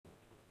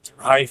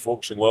Hi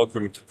folks and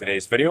welcome to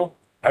today's video.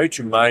 How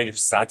to manage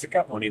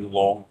sciatica on a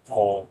long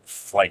haul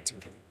flight.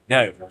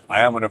 Now,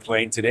 I am on a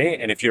plane today,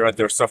 and if you're out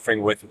there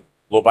suffering with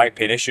low back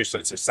pain issues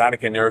such as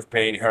sciatica nerve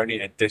pain,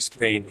 herniated disc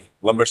pain,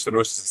 lumbar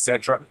stenosis,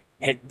 etc.,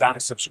 hit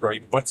that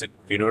subscribe button.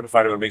 Be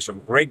notified when I make some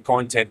great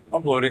content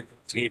uploaded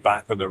to get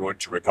back on the road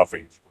to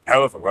recovery.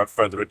 However, without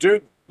further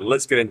ado,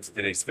 let's get into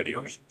today's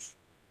video.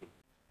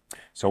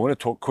 So I want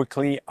to talk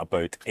quickly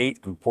about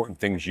 8 important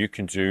things you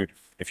can do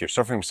if you're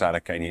suffering from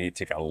sciatica and you need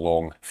to take a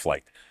long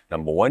flight.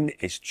 Number 1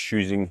 is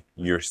choosing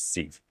your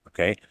seat,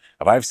 okay?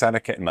 If I have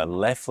sciatica in my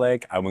left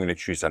leg, I'm going to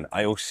choose an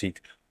aisle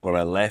seat where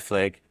my left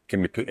leg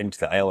can be put into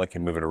the aisle. I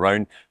can move it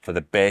around for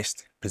the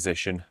best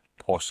position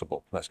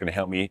possible. That's going to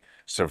help me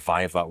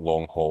survive that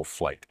long haul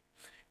flight.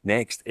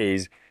 Next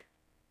is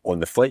on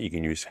the flight, you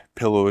can use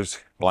pillows,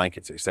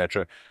 blankets,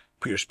 etc.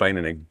 Put your spine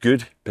in a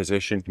good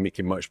position to make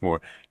you much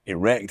more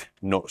erect,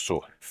 not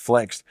so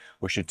flexed,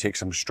 which should take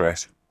some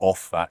stress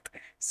off that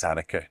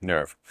sciatica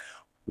nerve.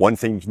 One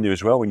thing you can do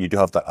as well when you do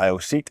have that aisle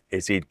seat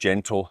is a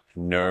gentle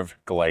nerve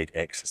glide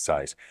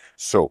exercise.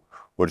 So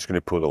we're just going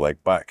to pull the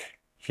leg back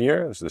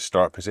here. This is the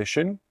start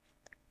position.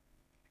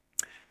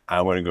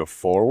 And we're going to go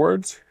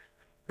forwards,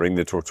 bring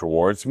the toe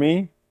towards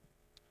me,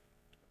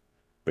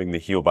 bring the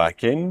heel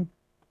back in,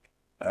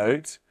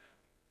 out,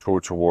 toe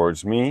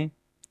towards me,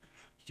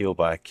 heel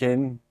back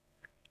in,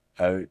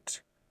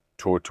 out,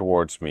 toe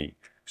towards me.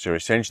 So you're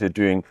essentially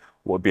doing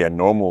what would be a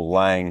normal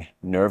lying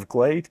nerve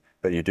glide,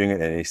 but you're doing it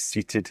in a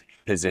seated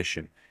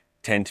position.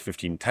 10 to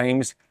 15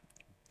 times.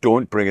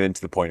 Don't bring it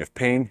into the point of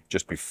pain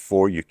just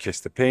before you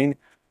kiss the pain,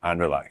 and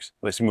relax.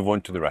 Let's move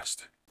on to the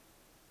rest.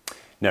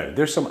 Now,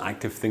 there's some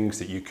active things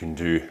that you can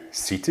do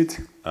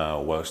seated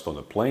whilst on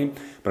the plane,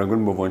 but I'm going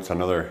to move on to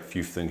another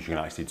few things you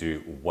can actually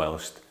do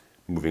whilst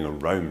moving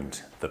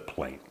around the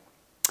plane.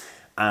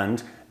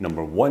 And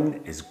number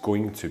 1 is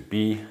going to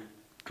be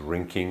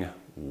drinking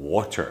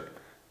water.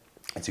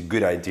 It's a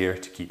good idea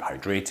to keep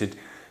hydrated.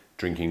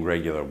 Drinking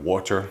regular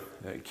water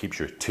keeps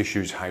your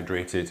tissues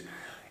hydrated,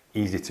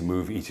 easy to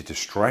move, easy to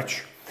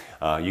stretch.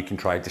 You can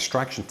try a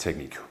distraction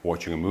technique.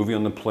 Watching a movie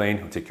on the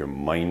plane will take your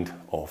mind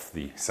off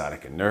the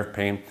sciatica nerve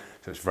pain.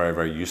 So it's very,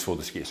 very useful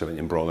to get yourself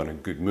embroiled in a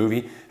good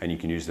movie, and you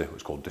can use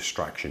what's called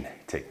distraction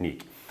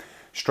technique.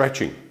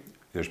 Stretching.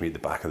 There's me at the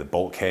back of the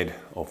bulkhead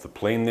of the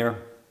plane there,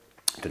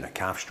 doing a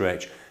calf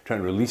stretch,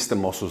 trying to release the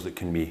muscles that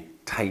can be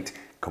tight,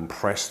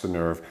 compress the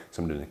nerve.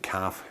 So I'm doing the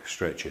calf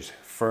stretches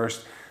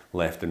first,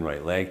 left and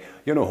right leg.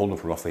 You're going to hold them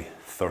for roughly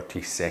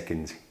 30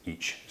 seconds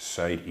each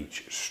side,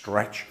 each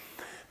stretch.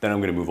 Then I'm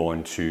going to move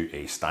on to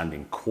a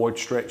standing quad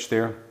stretch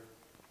there.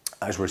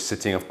 As we're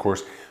sitting, of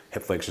course,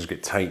 hip flexors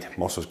get tight,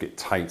 muscles get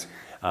tight.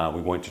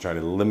 We want to try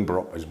to limber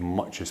up as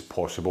much as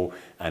possible.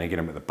 And again,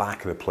 I'm at the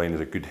back of the plane.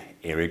 There's a good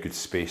area, good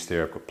space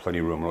there. I've got plenty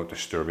of room, I'm not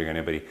disturbing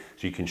anybody.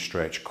 So you can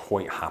stretch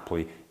quite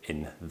happily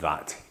in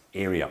that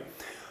area.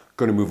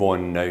 Going to move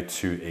on now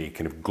to a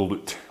kind of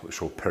glute, which is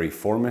called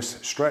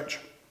piriformis stretch.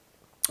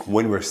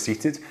 When we're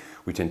seated,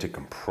 we tend to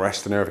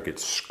compress the nerve, it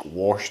gets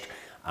squashed,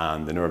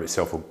 and the nerve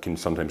itself can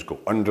sometimes go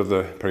under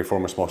the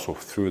piriformis muscle,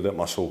 through that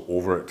muscle,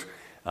 over it.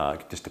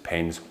 It just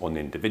depends on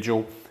the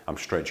individual. I'm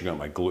stretching out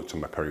my glutes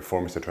and my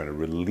piriformis to try to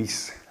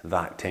release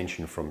that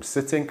tension from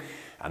sitting,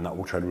 and that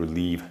will try to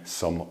relieve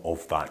some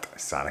of that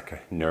sciatica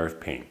nerve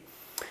pain.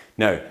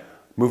 Now,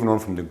 moving on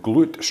from the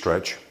glute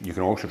stretch, you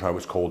can also try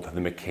what's called the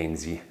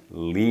McKenzie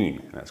lean.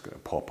 And that's going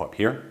to pop up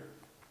here.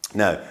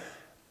 Now,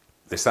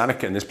 the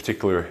sciatica in this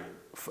particular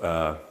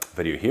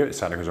video here, the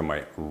sciatica is on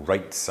my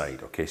right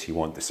side. Okay, so you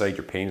want the side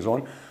your pain is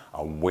on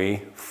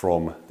away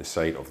from the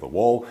side of the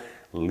wall.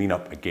 Lean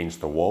up against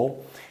the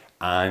wall,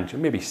 and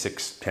maybe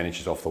 6-10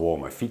 inches off the wall,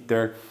 my feet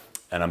there,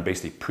 and I'm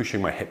basically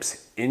pushing my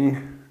hips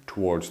in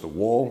towards the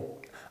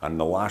wall, and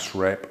the last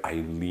rep I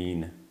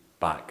lean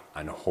back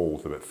and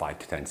hold about 5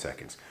 to 10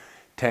 seconds.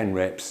 10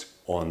 reps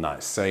on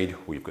that side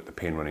where you've got the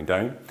pain running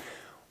down.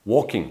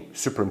 Walking,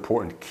 super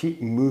important.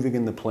 Keep moving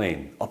in the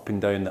plane, up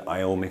and down the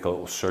aisle, make a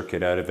little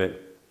circuit out of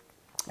it.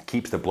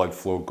 Keeps the blood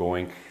flow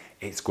going.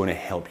 It's going to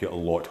help you a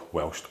lot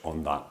whilst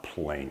on that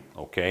plane,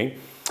 okay?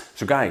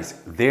 So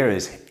guys, there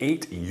is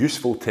 8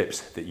 useful tips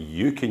that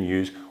you can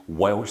use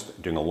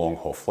whilst doing a long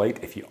haul flight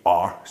if you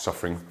are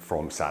suffering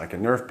from sciatica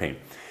nerve pain.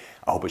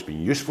 I hope it's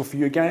been useful for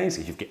you guys.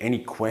 If you've got any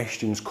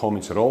questions,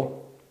 comments at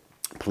all,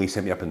 please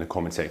hit me up in the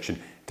comment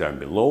section down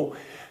below.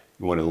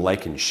 You want to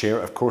like and share,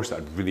 of course,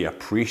 I'd really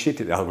appreciate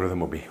it. The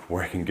algorithm will be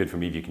working good for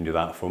me if you can do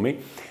that for me.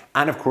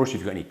 And of course, if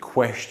you've got any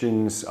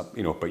questions,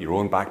 about your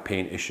own back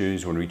pain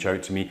issues, want to reach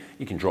out to me,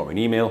 you can drop me an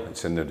email.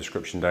 It's in the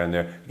description down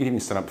there. You can even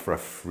sign up for a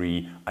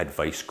free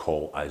advice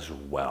call as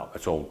well.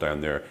 It's all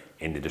down there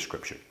in the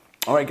description.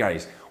 All right,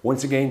 guys,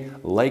 once again,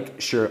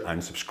 like, share,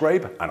 and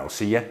subscribe, and I'll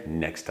see you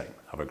next time.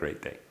 Have a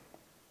great day.